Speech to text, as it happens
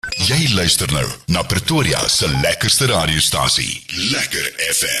Jy luister nou na Pretoria se lekkerste radiostasie, Lekker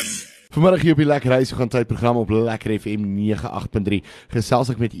FM. Vanmiddag hier op die Lekker Huis gaan tydprogram op Lekker FM 98.3.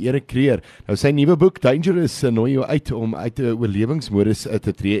 Gesels ek met Erik Kruger. Nou sy nuwe boek Dangerous nooi jou uit om uit 'n oorlewingsmodus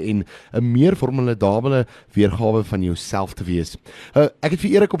te tree en 'n meer formidable weergawe van jouself te wees. Ek het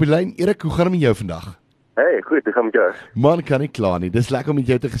vir Erik op die lyn. Erik, hoe gaan dit met jou vandag? Hey, goed, hoe gaan met jou? Man, kan nie kla nie. Dis lekker om met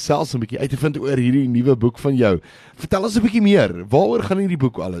jou te gesels, 'n bietjie uit te vind oor hierdie nuwe boek van jou. Vertel ons 'n bietjie meer. Waaroor gaan hierdie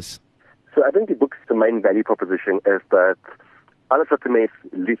boek alles? So I think die boek's the main value proposition is that alles wat 'n mens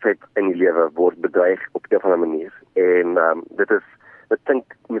liefhet in die lewe word bedreig op 'n of ander manier. En dit klink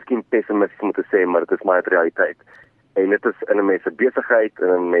miskien pessimisties om te sê, maar dit is maar 'n realiteit. En dit is in 'n mens se besigheid, in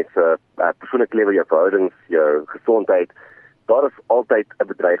 'n mens se persoonlike lewe, jou verhoudings, jou gesondheid. Daar is altyd 'n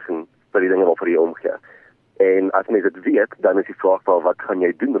bedreiging vir die dinge waarvoor jy omgee. En as mens dit weet, dan is die vraag wel, wat gaan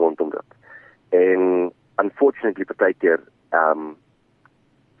jy doen rondom dit? En unfortunately, partykeer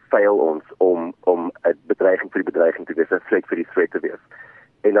fail ons om 'n bedreiging vir die bedreiging te wees, 'n threat vir die threat te wees.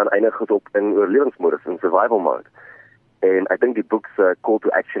 En dan eindig het op in oorlewingsmodus, in survival mode. En ek dink die boek se call to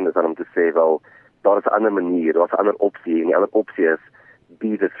action is dan om te sê, wel, daar is 'n ander manier, daar is 'n ander opsie, en die ander opsie is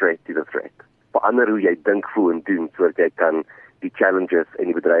be the threat to the threat. Verander hoe jy dink, voel en doen, sodat jy kan die challenges en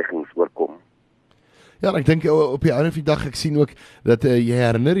die bedreigings oorkom. Ja, ek dink op die einde van die dag, ek sien ook dat jy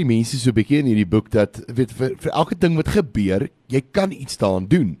herinner die mense so 'n bietjie in hierdie boek dat weet vir elke ding wat gebeur, jy kan iets daaraan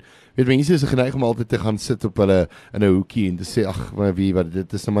doen. Weet mense is geneig om altyd te gaan sit op hulle in 'n hoekie en te sê ag, maar wat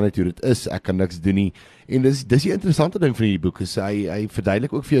dit is nou maar net hoe dit is, ek kan niks doen nie. En dis die interessante ding van hierdie boek is hy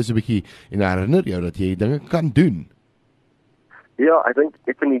verduidelik ook vir jou so 'n bietjie en herinner jou dat jy dinge kan doen. Ja, ek dink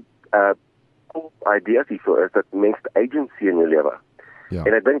ek vind die idee hiervoor is dat mens agency in jou lewe. Ja.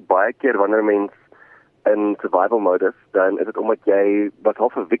 En ek dink baie keer wanneer mens in survival modus, dan is dit omdat jy wat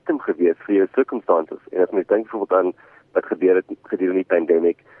half 'n victim gewees vir jou circumstances. En as mens dink bijvoorbeeld aan wat gebeur het gedurende die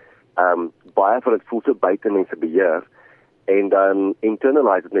pandemic, baie van dit voel so buite mense beheer, en dan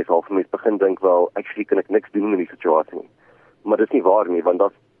internalize dit mens half, mens begin dink, wel, actually kan ek niks doen in die situasie nie. Maar dit is nie waar nie, want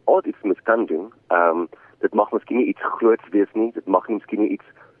dat al iets mens kan doen. Dit mag miskien nie iets groots wees nie, dit mag miskien nie iets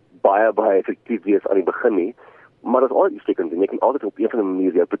baie effektief wees aan die begin nie, maar dat is altyd iets jy kan doen. Jy kan altyd op een of ander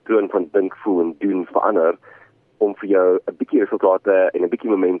manier jou patroon van dink, voel en doen verander, om vir jou 'n bietjie resultate en 'n bietjie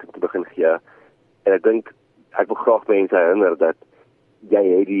momentum te begin gee. En ek dink, ek wil graag mense herinner dat jy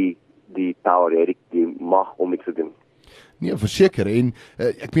het die power, jy het die mag om iets te doen. Nee, verseker. En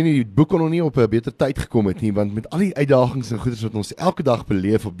ek weet nie, die boek kon nog nie op 'n beter tyd gekom het nie, want met al die uitdagings en goeders wat ons elke dag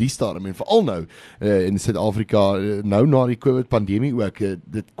beleef op die stadium en veral nou in Suid-Afrika, nou na die COVID-pandemie ook,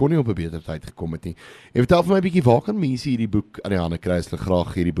 dit kon nie op 'n beter tyd gekom het nie. En vertel vir my 'n bietjie, waar kan mense hierdie boek aan die hande kry as hulle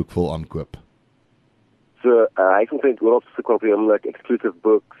graag hierdie boek wil aankoop? So, hy kan vind oral op die oomblik, exclusive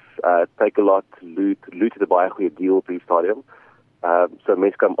books, Take a Lot, Loot het 'n baie goeie deal op die stadium. So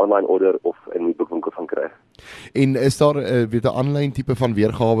mense kan online order of in die boekwinkel van kry. En is daar weet 'n aanlyn tipe van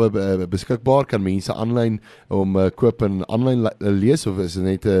weergawe beskikbaar? Kan mense aanlyn koop en aanlyn lees, of is dit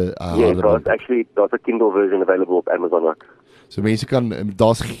net 'n harde boek? There's a Kindle version available op Amazon ook. So mense kan,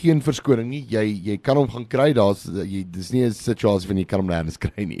 daar's geen verskoning nie. Jy kan hom gaan kry. Dis nie 'n situasie van jy kan hom nêrens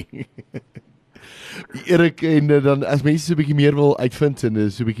kry nie. Erik, en dan as mense so 'n bietjie meer wil uitvind en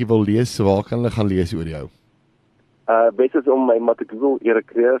so 'n bietjie wil lees, waar kan hulle gaan lees oor jou? Best is om my maar te Google Erik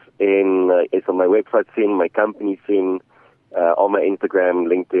Kruger, en is op my website sien, my company sien, al my Instagram,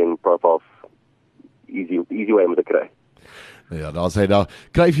 LinkedIn profiles, easy way om te kry. Ja, daar sê daar,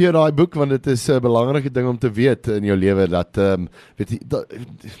 kry vir jou daai boek, want dit is 'n belangrike ding om te weet in jou lewe, dat weet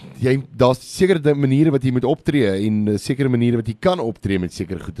jy, daar's sekere maniere wat jy moet optree en sekere maniere wat jy kan optree met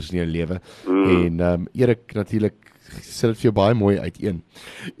sekere goeders in jou lewe. En Erik, natuurlik sit dit vir jou baie mooi uiteen.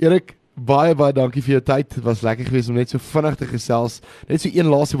 Erik, baie dankie vir jou tyd. Dit was lekker geweest om net so vinnig te gesels. Net so een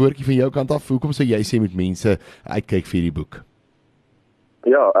laaste woordjie van jou kant af. Hoekom sou jy sê met mense uitkyk vir hierdie boek?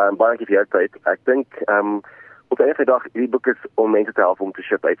 Ja, baie dankie vir jou tyd. Ek dink op 'n enige dag, hierdie boek is om mense te help om te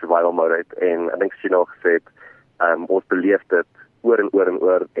shift uit survival mode uit. En ek dink as jy nou gesê het, ons beleef dit oor en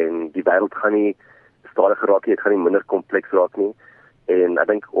oor, en die wêreld gaan nie stadiger raak nie, dit gaan nie minder kompleks raak nie. En ek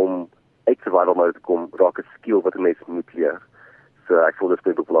dink om uit survival mode te kom, raak 'n skill wat 'n mens moet leer. So ek voel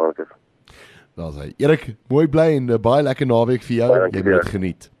dit is belangrik is. Daar's hy. Erik, mooi bly en baie lekker naweek vir jou. Jy moet dit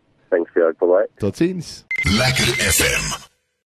geniet. Thanks vir jou, bye. Totsiens. Lekker FM.